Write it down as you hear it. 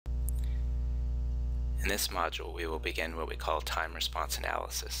In this module, we will begin what we call time response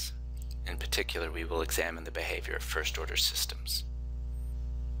analysis. In particular, we will examine the behavior of first-order systems.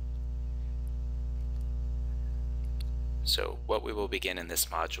 So what we will begin in this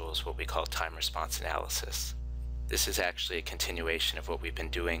module is what we call time response analysis. This is actually a continuation of what we've been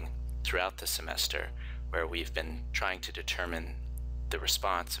doing throughout the semester, where we've been trying to determine the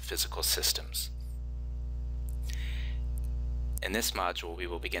response of physical systems. In this module, we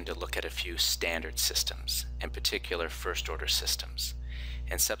will begin to look at a few standard systems, in particular first-order systems.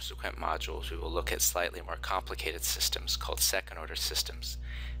 In subsequent modules, we will look at slightly more complicated systems called second-order systems,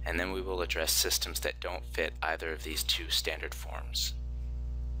 and then we will address systems that don't fit either of these two standard forms.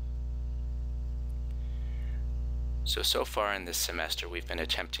 So far in this semester, we've been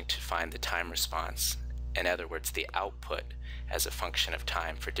attempting to find the time response, in other words, the output as a function of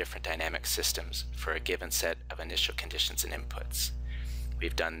time for different dynamic systems for a given set of initial conditions and inputs.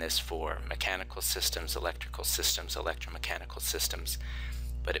 We've done this for mechanical systems, electrical systems, electromechanical systems,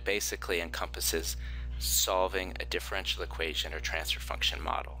 but it basically encompasses solving a differential equation or transfer function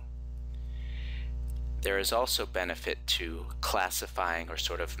model. There is also benefit to classifying or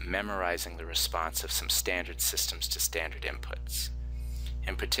sort of memorizing the response of some standard systems to standard inputs.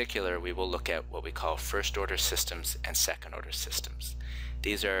 In particular, we will look at what we call first-order systems and second-order systems.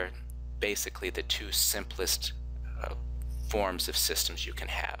 These are basically the two simplest forms of systems you can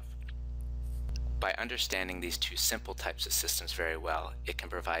have. By understanding these two simple types of systems very well, it can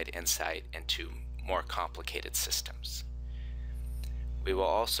provide insight into more complicated systems. We will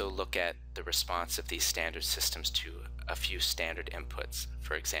also look at the response of these standard systems to a few standard inputs,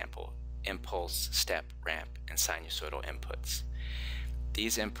 for example, impulse, step, ramp, and sinusoidal inputs.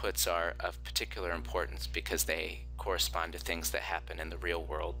 These inputs are of particular importance because they correspond to things that happen in the real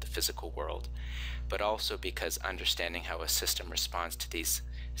world, the physical world, but also because understanding how a system responds to these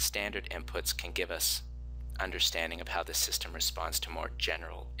standard inputs can give us understanding of how the system responds to more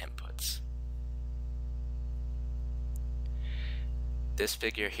general inputs. This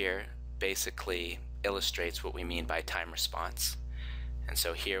figure here basically illustrates what we mean by time response. And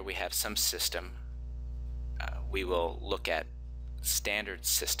so here we have some system. We will look at standard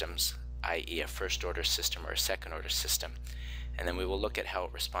systems, i.e. a first-order system or a second-order system, and then we will look at how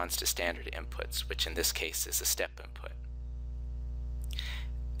it responds to standard inputs, which in this case is a step input.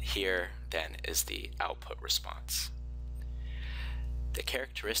 Here, then, is the output response. The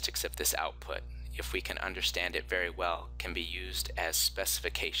characteristics of this output, if we can understand it very well, can be used as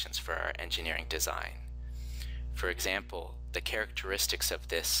specifications for our engineering design. For example, the characteristics of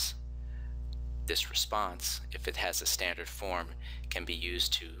this response, if it has a standard form, can be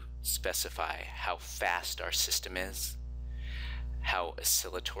used to specify how fast our system is, how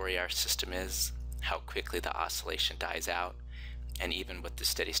oscillatory our system is, how quickly the oscillation dies out, and even what the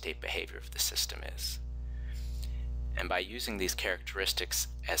steady-state behavior of the system is. And by using these characteristics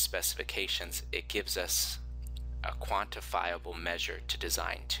as specifications, it gives us a quantifiable measure to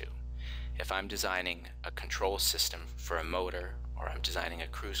design to. If I'm designing a control system for a motor, or I'm designing a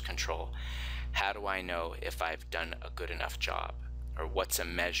cruise control, how do I know if I've done a good enough job? Or what's a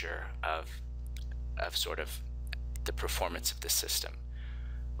measure of sort of the performance of the system?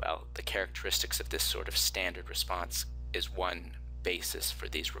 Well, the characteristics of this sort of standard response is one basis for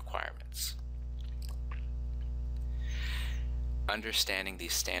these requirements. Understanding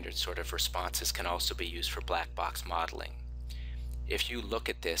these standard sort of responses can also be used for black box modeling. If you look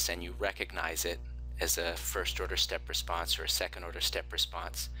at this and you recognize it as a first-order step response or a second-order step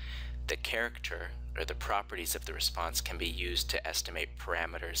response, the character or the properties of the response can be used to estimate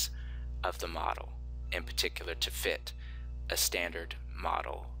parameters of the model, in particular to fit a standard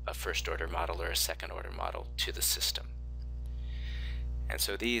model, a first-order model or a second-order model to the system. And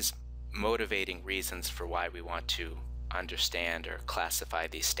so these motivating reasons for why we want to understand or classify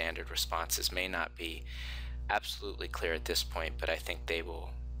these standard responses may not be absolutely clear at this point, but I think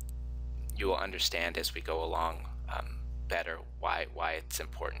you will understand as we go along better why it's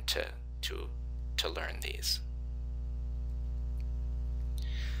important to learn these.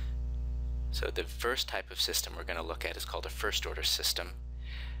 So the first type of system we're going to look at is called a first-order system.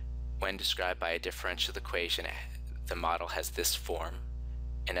 When described by a differential equation, the model has this form.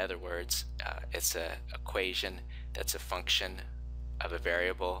 In other words, it's an equation that's a function of a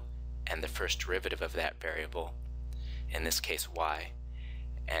variable and the first derivative of that variable, in this case y,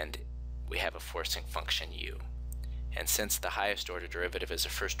 and we have a forcing function u. And since the highest order derivative is a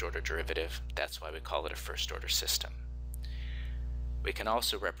first order derivative, that's why we call it a first order system. We can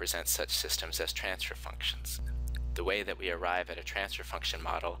also represent such systems as transfer functions. The way that we arrive at a transfer function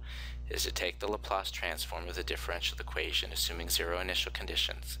model is to take the Laplace transform of the differential equation, assuming zero initial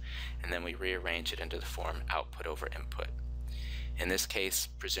conditions, and then we rearrange it into the form output over input. In this case,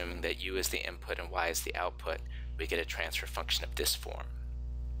 presuming that u is the input and y is the output, we get a transfer function of this form.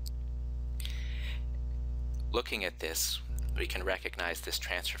 Looking at this, we can recognize this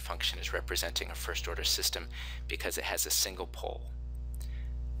transfer function as representing a first-order system because it has a single pole.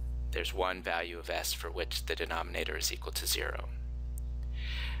 There's one value of s for which the denominator is equal to 0.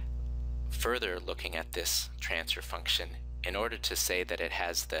 Further looking at this transfer function, in order to say that it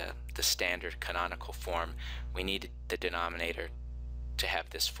has the standard canonical form, we need the denominator to have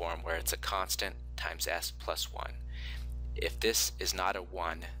this form where it's a constant times s plus 1. If this is not a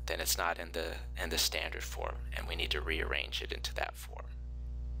 1, then it's not in the standard form, and we need to rearrange it into that form.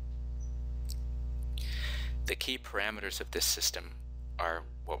 The key parameters of this system are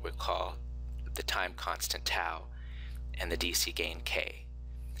what we call the time constant tau and the DC gain k.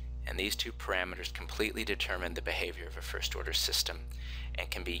 And these two parameters completely determine the behavior of a first-order system and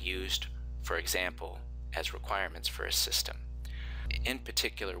can be used, for example, as requirements for a system. In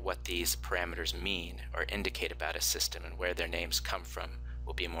particular, what these parameters mean or indicate about a system and where their names come from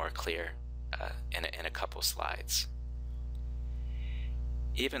will be more clear in a couple slides.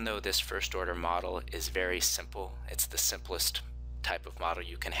 Even though this first-order model is very simple, it's the simplest type of model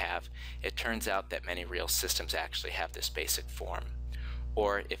you can have, it turns out that many real systems actually have this basic form.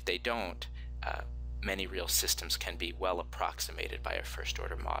 Or if they don't, many real systems can be well approximated by a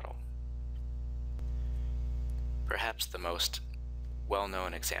first-order model. Perhaps the most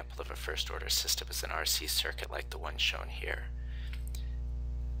well-known example of a first-order system is an RC circuit like the one shown here.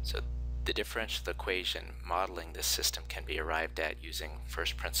 So the differential equation modeling this system can be arrived at using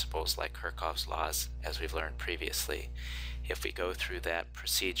first principles like Kirchhoff's laws, as we've learned previously. If we go through that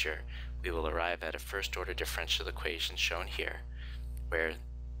procedure, we will arrive at a first-order differential equation shown here, where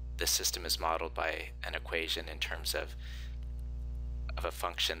the system is modeled by an equation in terms of a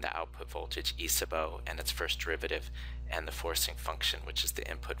function, the output voltage E sub O, and its first derivative, and the forcing function, which is the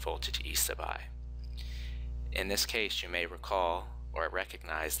input voltage E sub I. In this case, you may recall or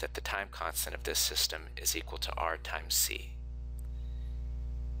recognize that the time constant of this system is equal to R times C.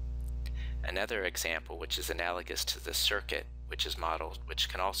 Another example, which is analogous to the circuit, which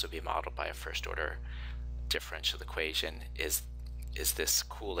can also be modeled by a first-order differential equation, is this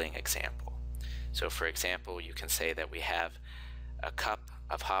cooling example. So for example, you can say that we have a cup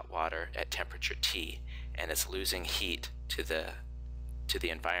of hot water at temperature T, and it's losing heat to the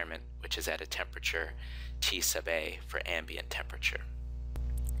environment, which is at a temperature T sub A for ambient temperature.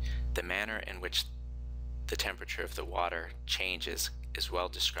 The manner in which the temperature of the water changes is well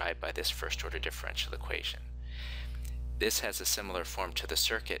described by this first-order differential equation. This has a similar form to the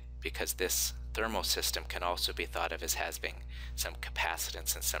circuit because this thermal system can also be thought of as having some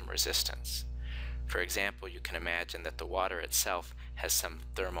capacitance and some resistance. For example, you can imagine that the water itself has some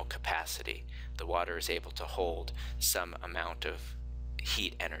thermal capacity. The water is able to hold some amount of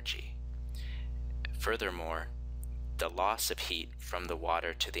heat energy. Furthermore, the loss of heat from the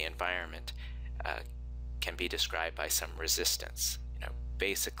water to the environment can be described by some resistance.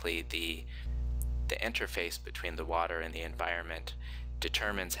 Basically, the interface between the water and the environment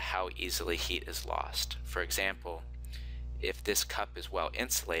determines how easily heat is lost. For example, if this cup is well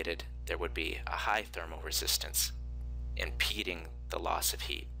insulated, there would be a high thermal resistance impeding the loss of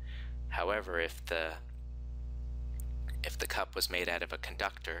heat. However, if the cup was made out of a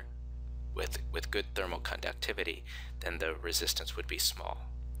conductor with good thermal conductivity, then the resistance would be small.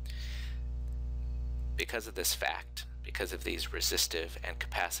 Because of this fact, because of these resistive and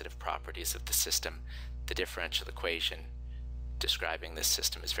capacitive properties of the system, the differential equation describing this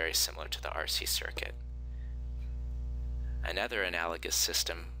system is very similar to the RC circuit. Another analogous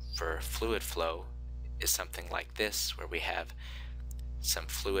system for fluid flow is something like this, where we have some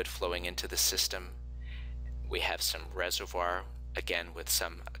fluid flowing into the system. We have some reservoir, again with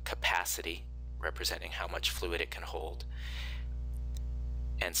some capacity representing how much fluid it can hold,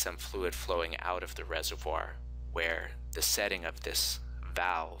 and some fluid flowing out of the reservoir, where the setting of this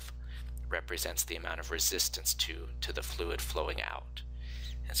valve represents the amount of resistance to the fluid flowing out.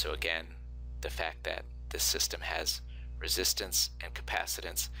 And so again, the fact that this system has resistance and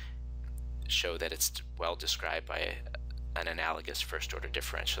capacitance show that it's well described by an analogous first-order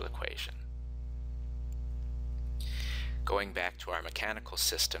differential equation. Going back to our mechanical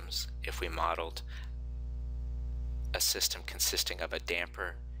systems, if we modeled a system consisting of a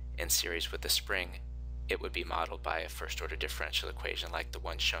damper in series with a spring, it would be modeled by a first-order differential equation like the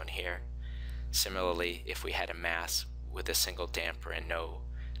one shown here. Similarly, if we had a mass with a single damper and no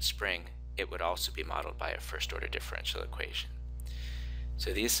spring, it would also be modeled by a first-order differential equation.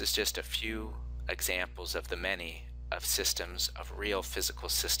 So this is just a few examples of the many of systems, of real physical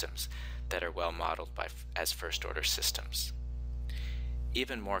systems, that are well modeled as first-order systems.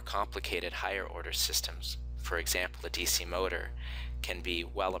 Even more complicated higher-order systems, for example a DC motor, can be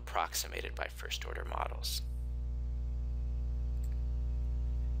well approximated by first-order models.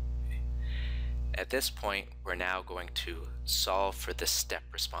 At this point, we're now going to solve for the step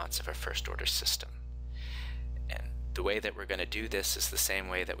response of a first-order system. And the way that we're going to do this is the same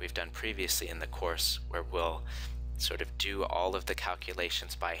way that we've done previously in the course, where we'll sort of do all of the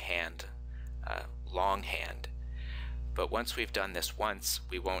calculations by hand, longhand. But once we've done this once,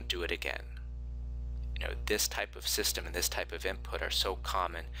 we won't do it again. You know, this type of system and this type of input are so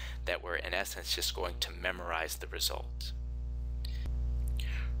common that we're in essence just going to memorize the result.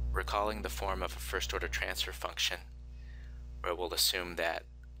 Recalling the form of a first-order transfer function, where we'll assume that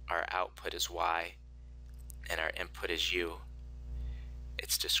our output is y and our input is u,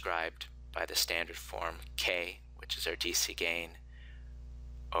 it's described by the standard form k, which is our DC gain,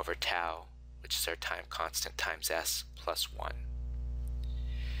 over tau, which is our time constant, times s plus 1.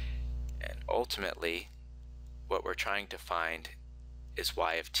 And ultimately, what we're trying to find is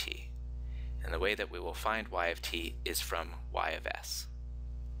y of t. And the way that we will find y of t is from y of s.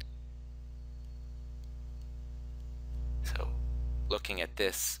 So looking at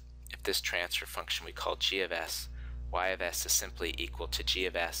this, if this transfer function we call g of s, y of s is simply equal to g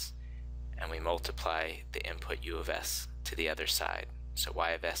of s, and we multiply the input u of s to the other side. So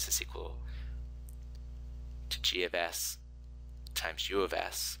y of s is equal to g of s times u of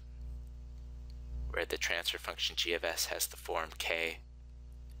s, where the transfer function g of s has the form k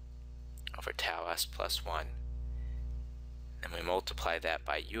over tau s plus 1. Then we multiply that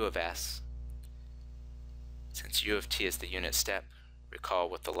by u of s. Since u of t is the unit step, recall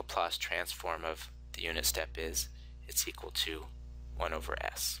what the Laplace transform of the unit step is. It's equal to 1 over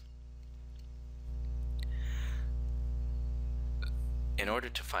s. In order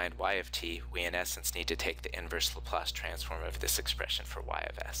to find y of t, we in essence need to take the inverse Laplace transform of this expression for y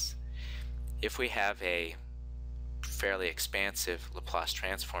of s. If we have a fairly expansive Laplace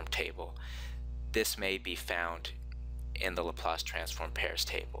transform table, this may be found in the Laplace transform pairs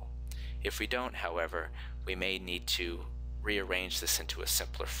table. If we don't, however, we may need to rearrange this into a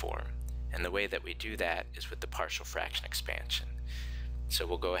simpler form. And the way that we do that is with the partial fraction expansion. So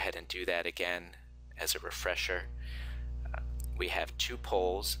we'll go ahead and do that again as a refresher. We have two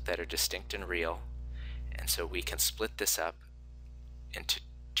poles that are distinct and real, and so we can split this up into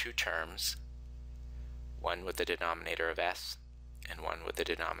two terms, one with the denominator of s and one with the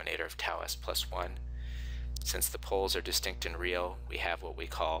denominator of tau s plus 1. Since the poles are distinct and real, we have what we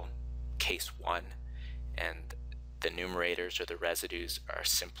call case 1, and the numerators or the residues are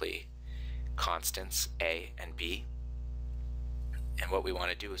simply constants a and b. And what we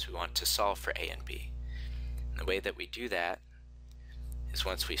want to do is we want to solve for a and b. And the way that we do that is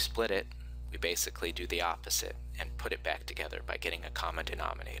once we split it, we basically do the opposite and put it back together by getting a common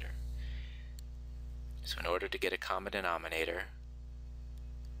denominator. So in order to get a common denominator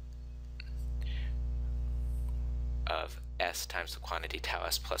of s times the quantity tau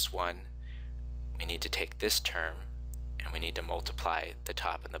s plus 1, we need to take this term and we need to multiply the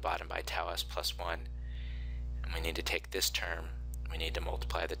top and the bottom by tau s plus 1. And we need to take this term, we need to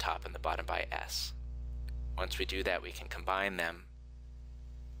multiply the top and the bottom by s. Once we do that, we can combine them,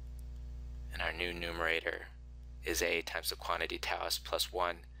 and our new numerator is a times the quantity tau s plus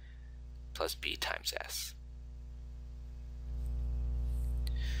 1 plus b times s.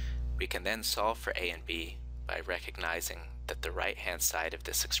 We can then solve for a and b by recognizing that the right-hand side of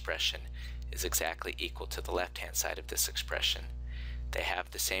this expression is exactly equal to the left-hand side of this expression. They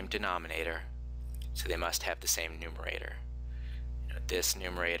have the same denominator, so they must have the same numerator. You know, this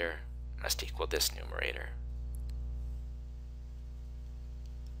numerator must equal this numerator.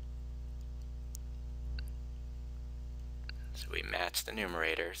 So we match the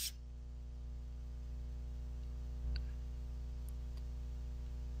numerators.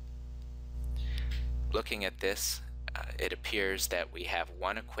 Looking at this, it appears that we have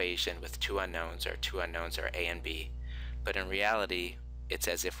one equation with two unknowns. Our two unknowns are a and b, but in reality it's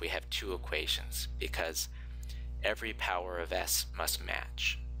as if we have two equations, because every power of s must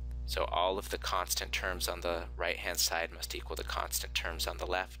match. So all of the constant terms on the right hand side must equal the constant terms on the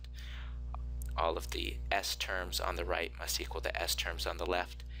left. All of the s terms on the right must equal the s terms on the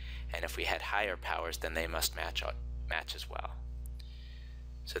left, and if we had higher powers, then they must match as well.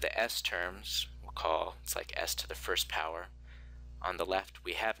 So the s terms we'll call, it's like s to the first power. On the left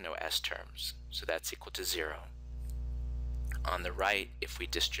we have no s terms, so that's equal to 0. On the right, if we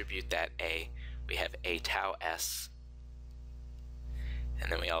distribute that a, we have a tau s,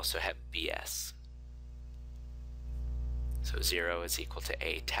 and then we also have bs. So 0 is equal to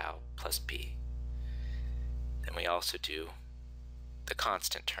a tau plus b. Then we also do the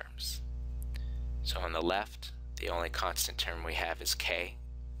constant terms. So on the left, the only constant term we have is k.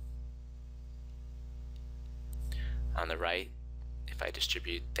 On the right, if I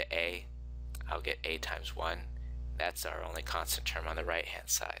distribute the a, I'll get a times 1. That's our only constant term on the right-hand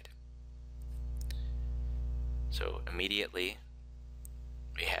side. So immediately,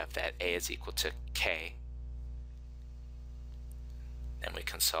 we have that a is equal to k. Then we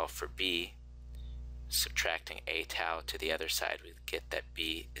can solve for b. Subtracting a tau to the other side, we get that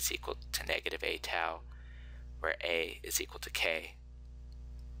b is equal to negative a tau, where a is equal to k.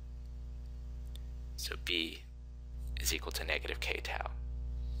 So b is equal to negative k tau.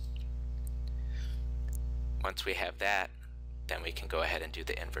 Once we have that, then we can go ahead and do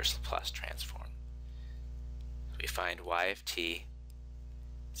the inverse Laplace transform. We find y of t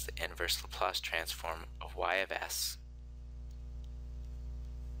is the inverse Laplace transform of y of s,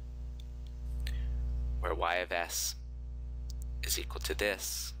 where y of s is equal to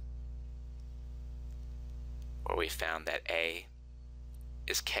this, where we found that a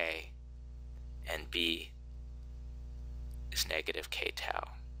is k and b is negative k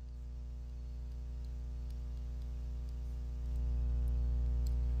tau.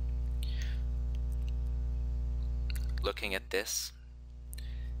 Looking at this,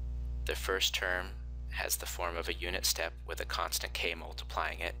 the first term has the form of a unit step with a constant k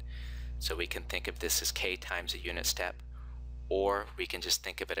multiplying it. So we can think of this as k times a unit step, or we can just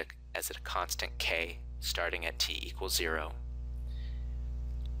think of it as a constant k starting at t equals 0.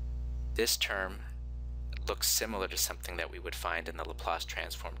 This term looks similar to something that we would find in the Laplace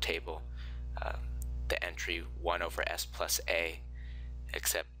transform table, the entry 1 over s plus a,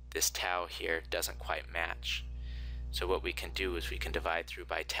 except this tau here doesn't quite match. So what we can do is we can divide through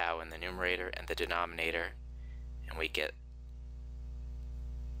by tau in the numerator and the denominator, and we get,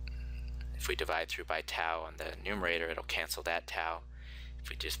 if we divide through by tau on the numerator, it'll cancel that tau. If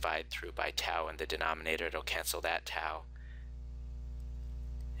we divide through by tau in the denominator, it'll cancel that tau.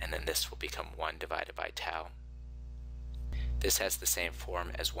 And then this will become 1 divided by tau. This has the same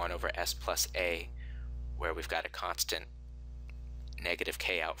form as 1 over s plus a, where we've got a constant negative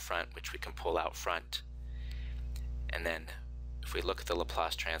k out front, which we can pull out front. And then if we look at the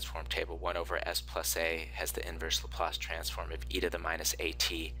Laplace transform table, 1 over s plus a has the inverse Laplace transform of e to the minus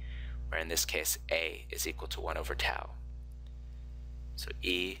at, where in this case a is equal to 1 over tau. So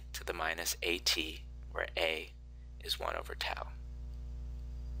e to the minus at, where a is 1 over tau.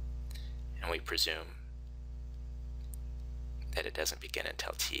 And we presume that it doesn't begin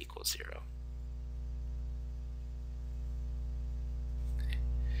until t equals 0.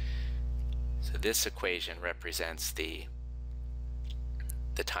 So this equation represents the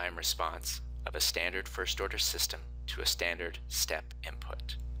time response of a standard first-order system to a standard step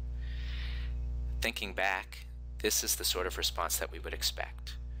input. Thinking back, this is the sort of response that we would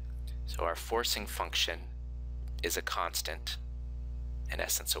expect. So our forcing function is a constant, in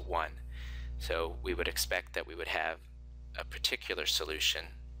essence a 1. So we would expect that we would have a particular solution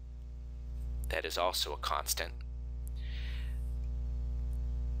that is also a constant.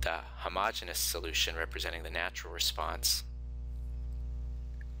 The homogeneous solution representing the natural response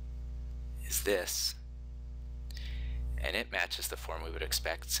is this, and it matches the form we would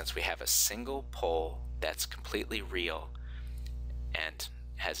expect since we have a single pole that's completely real and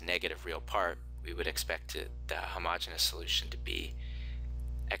has negative real part. We would expect the homogeneous solution to be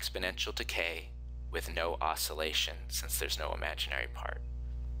exponential decay with no oscillation, since there's no imaginary part.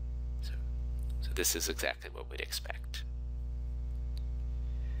 So this is exactly what we'd expect.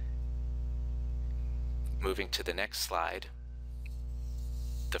 Moving to the next slide,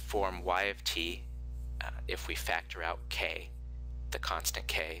 the form y of t, if we factor out k, the constant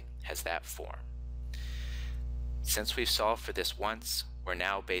k, has that form. Since we've solved for this once, we're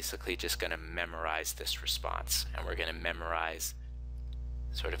now basically just going to memorize this response, and we're going to memorize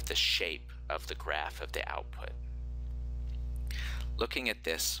sort of the shape of the graph of the output. Looking at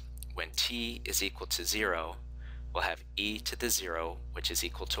this, when t is equal to 0, we'll have e to the 0, which is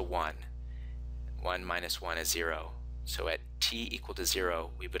equal to 1. 1 minus 1 is 0. So at t equal to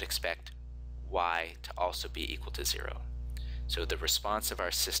 0, we would expect y to also be equal to 0. So the response of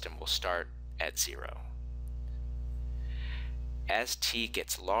our system will start at 0. As t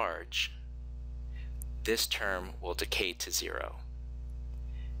gets large, this term will decay to 0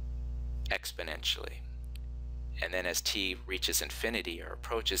 exponentially. And then as t reaches infinity or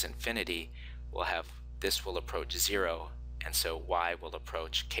approaches infinity, this will approach 0 and so y will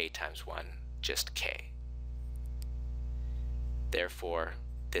approach k times 1, just k. Therefore,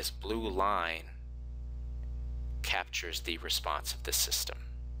 this blue line captures the response of the system.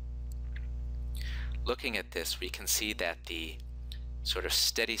 Looking at this, we can see that the sort of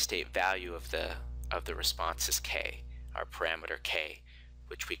steady state value of the response is k, our parameter k,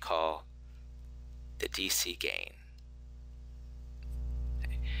 which we call the DC gain.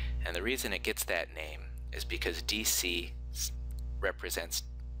 And the reason it gets that name is because DC represents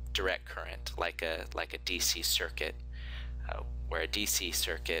direct current, like a DC circuit, where a DC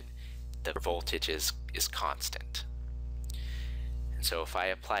circuit, the voltage is constant. And so if I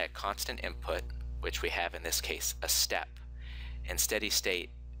apply a constant input, which we have in this case a step, in steady state,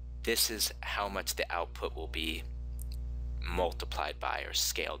 this is how much the output will be multiplied by or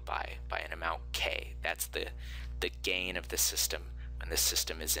scaled by an amount k. That's the gain of the system when the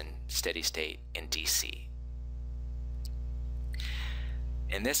system is in steady state in DC.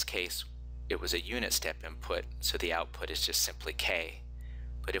 In this case, it was a unit step input, so the output is just simply k.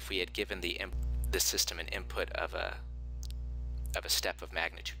 But if we had given the system an input of a step of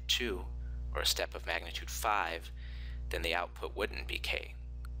magnitude 2 or a step of magnitude 5, then the output wouldn't be k.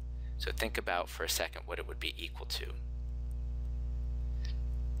 So think about for a second what it would be equal to.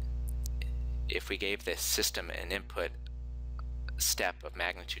 If we gave this system an input step of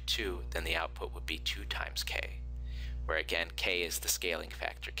magnitude 2, then the output would be 2 times k, where again k is the scaling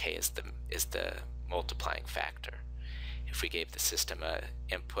factor, k is the multiplying factor. If we gave the system an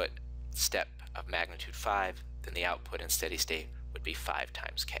input step of magnitude 5, then the output in steady state would be 5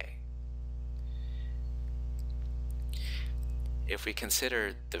 times k. If we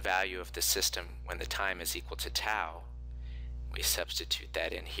consider the value of the system when the time is equal to tau, we substitute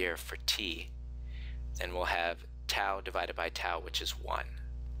that in here for t, then we'll have tau divided by tau, which is 1.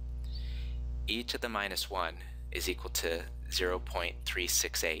 E to the minus 1 is equal to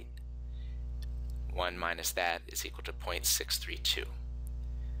 0.368. 1 minus that is equal to 0.632.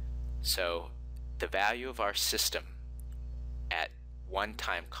 So the value of our system at one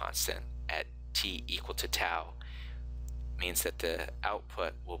time constant at t equal to tau means that the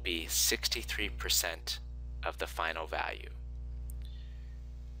output will be 63% of the final value.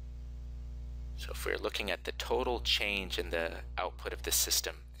 So if we're looking at the total change in the output of the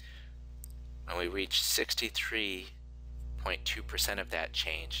system, when we reach 63.2% of that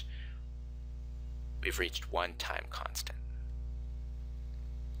change, we've reached one time constant.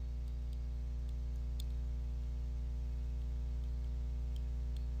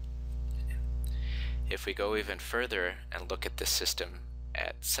 If we go even further and look at the system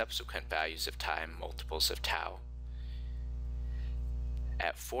at subsequent values of time, multiples of tau,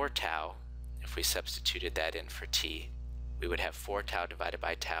 at 4 tau, if we substituted that in for t, we would have 4 tau divided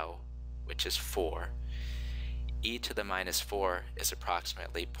by tau, which is 4. E to the minus 4 is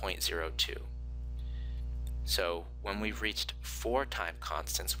approximately 0.02. So when we've reached 4 time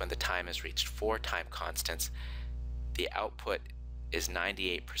constants, when the time has reached 4 time constants, the output is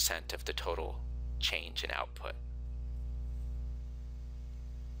 98% of the total change in output.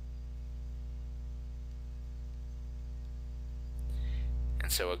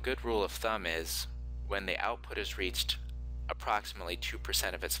 And so a good rule of thumb is when the output has reached approximately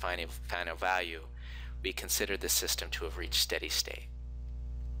 2% of its final value, we consider the system to have reached steady state.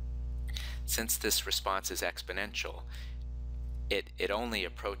 Since this response is exponential, it only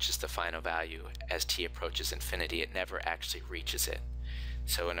approaches the final value as t approaches infinity. It never actually reaches it.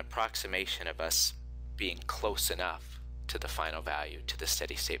 So an approximation of us being close enough to the final value, to the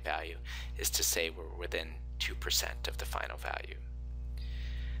steady state value, is to say we're within 2% of the final value.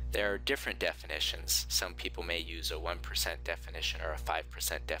 There are different definitions. Some people may use a 1% definition or a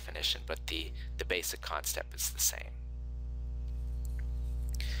 5% definition, but the basic concept is the same.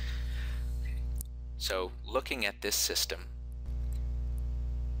 So looking at this system,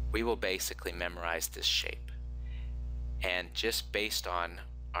 we will basically memorize this shape. And just based on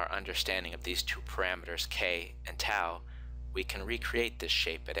our understanding of these two parameters, k and tau, we can recreate this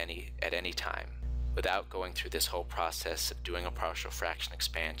shape at any time without going through this whole process of doing a partial fraction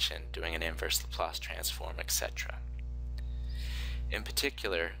expansion, doing an inverse Laplace transform, etc. In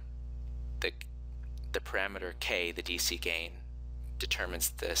particular, the parameter k, the DC gain,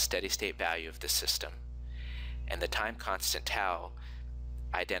 determines the steady state value of the system, and the time constant tau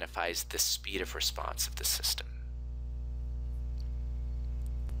identifies the speed of response of the system.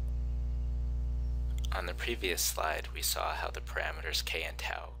 On the previous slide, we saw how the parameters k and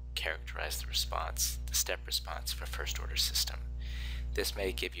tau characterize the response, the step response of a first-order system. This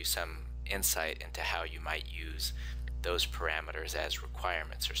may give you some insight into how you might use those parameters as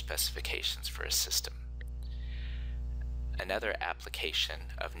requirements or specifications for a system. another application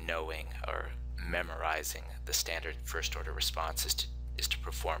of knowing or memorizing the standard first order response is to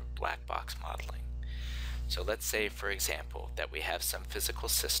perform black box modeling. So let's say, for example, that we have some physical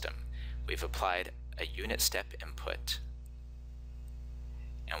system. We've applied a unit step input,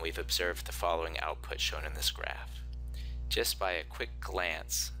 and we've observed the following output shown in this graph. Just by a quick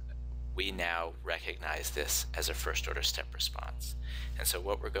glance, we now recognize this as a first order step response. And so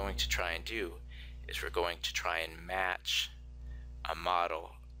what we're going to try and do is we're going to try and match a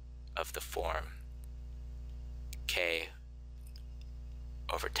model of the form k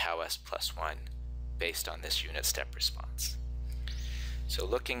over tau s plus 1 based on this unit step response. So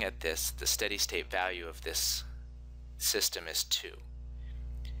looking at this, the steady state value of this system is 2.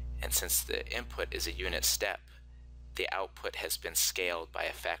 And since the input is a unit step, the output has been scaled by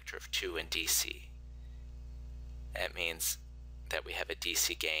a factor of 2 in DC. That means that we have a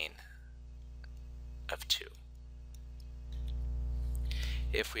DC gain of 2.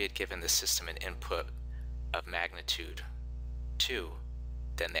 If we had given the system an input of magnitude 2,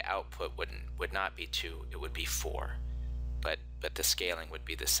 then the output would not be 2, it would be 4. But the scaling would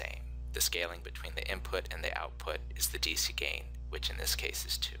be the same. The scaling between the input and the output is the DC gain, which in this case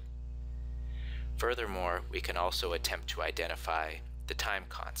is 2. Furthermore, we can also attempt to identify the time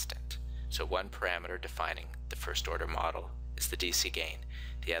constant. So one parameter defining the first order model is the DC gain,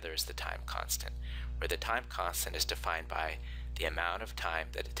 the other is the time constant, where the time constant is defined by the amount of time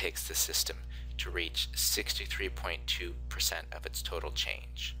that it takes the system to reach 63.2% of its total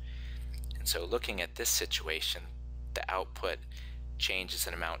change. And so looking at this situation, the output changes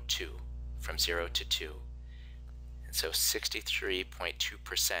in amount 2 from 0 to 2. And so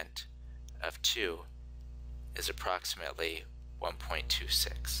 63.2% of 2 is approximately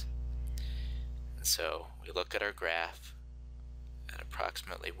 1.26. And so we look at our graph at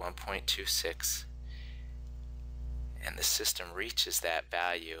approximately 1.26, and the system reaches that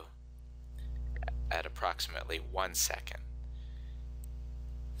value at approximately 1 second.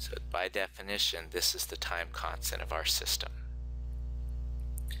 So by definition, this is the time constant of our system.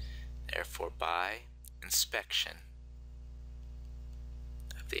 Therefore, by inspection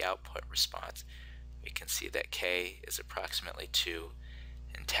of the output response, we can see that k is approximately 2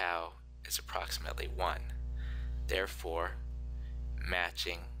 and tau is approximately 1. Therefore,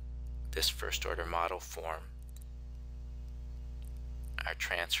 matching this first order model form, our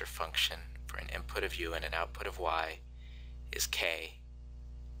transfer function for an input of u and an output of y is k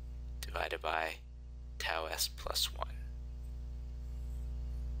divided by tau s plus 1.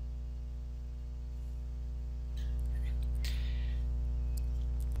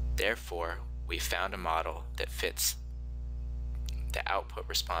 Therefore, we found a model that fits the output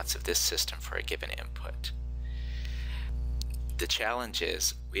response of this system for a given input. The challenge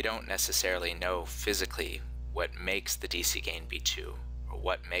is we don't necessarily know physically what makes the DC gain be 2 or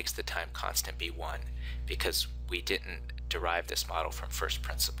what makes the time constant be 1, because we didn't derive this model from first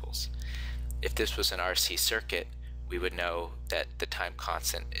principles. If this was an RC circuit, we would know that the time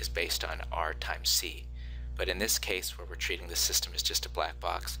constant is based on R times C. But in this case, where we're treating the system as just a black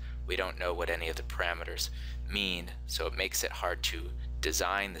box, we don't know what any of the parameters mean, so it makes it hard to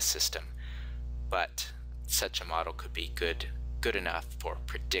design the system. But such a model could be good enough for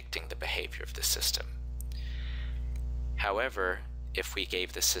predicting the behavior of the system. However, if we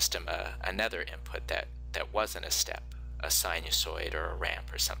gave the system another input that wasn't a step, a sinusoid or a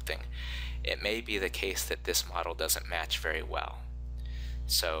ramp or something, it may be the case that this model doesn't match very well.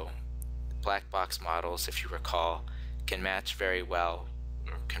 So black box models, if you recall, can match very well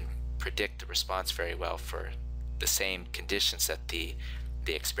or can predict the response very well for the same conditions that the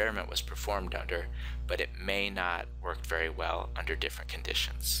experiment was performed under, but it may not work very well under different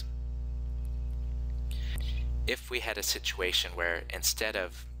conditions. If we had a situation where instead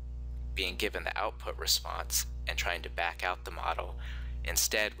of being given the output response and trying to back out the model,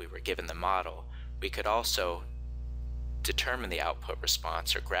 instead we were given the model, we could also determine the output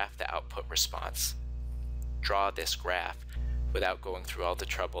response or graph the output response, draw this graph without going through all the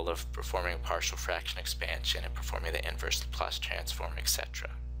trouble of performing a partial fraction expansion and performing the inverse Laplace transform, etc.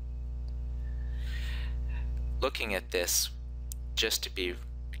 Looking at this, just to be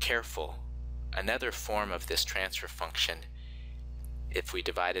careful, another form of this transfer function, if we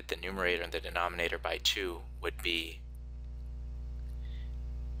divided the numerator and the denominator by 2, would be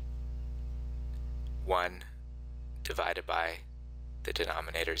 1 divided by the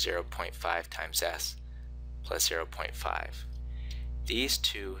denominator 0.5 times s plus 0.5. These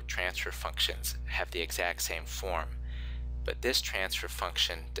two transfer functions have the exact same form, but this transfer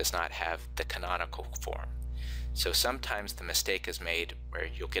function does not have the canonical form. So sometimes the mistake is made where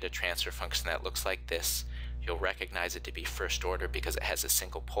you'll get a transfer function that looks like this, You'll recognize it to be first order because it has a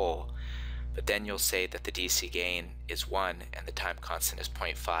single pole, but then you'll say that the DC gain is 1 and the time constant is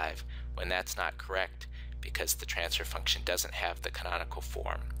 0.5, when that's not correct because the transfer function doesn't have the canonical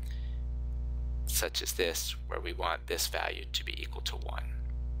form, such as this, where we want this value to be equal to 1.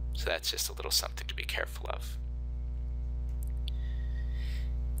 So that's just a little something to be careful of.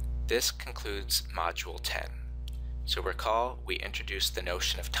 This concludes Module 10. So recall, we introduced the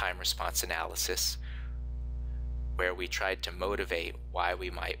notion of time response analysis, where we tried to motivate why we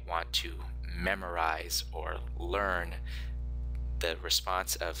might want to memorize or learn the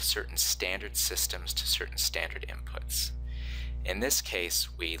response of certain standard systems to certain standard inputs. In this case,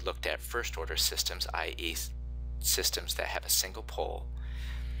 we looked at first order systems, i.e. systems that have a single pole.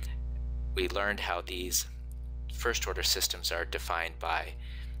 We learned how these first order systems are defined by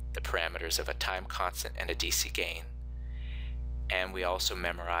the parameters of a time constant and a DC gain. And we also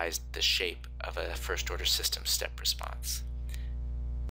memorized the shape of a first order system step response.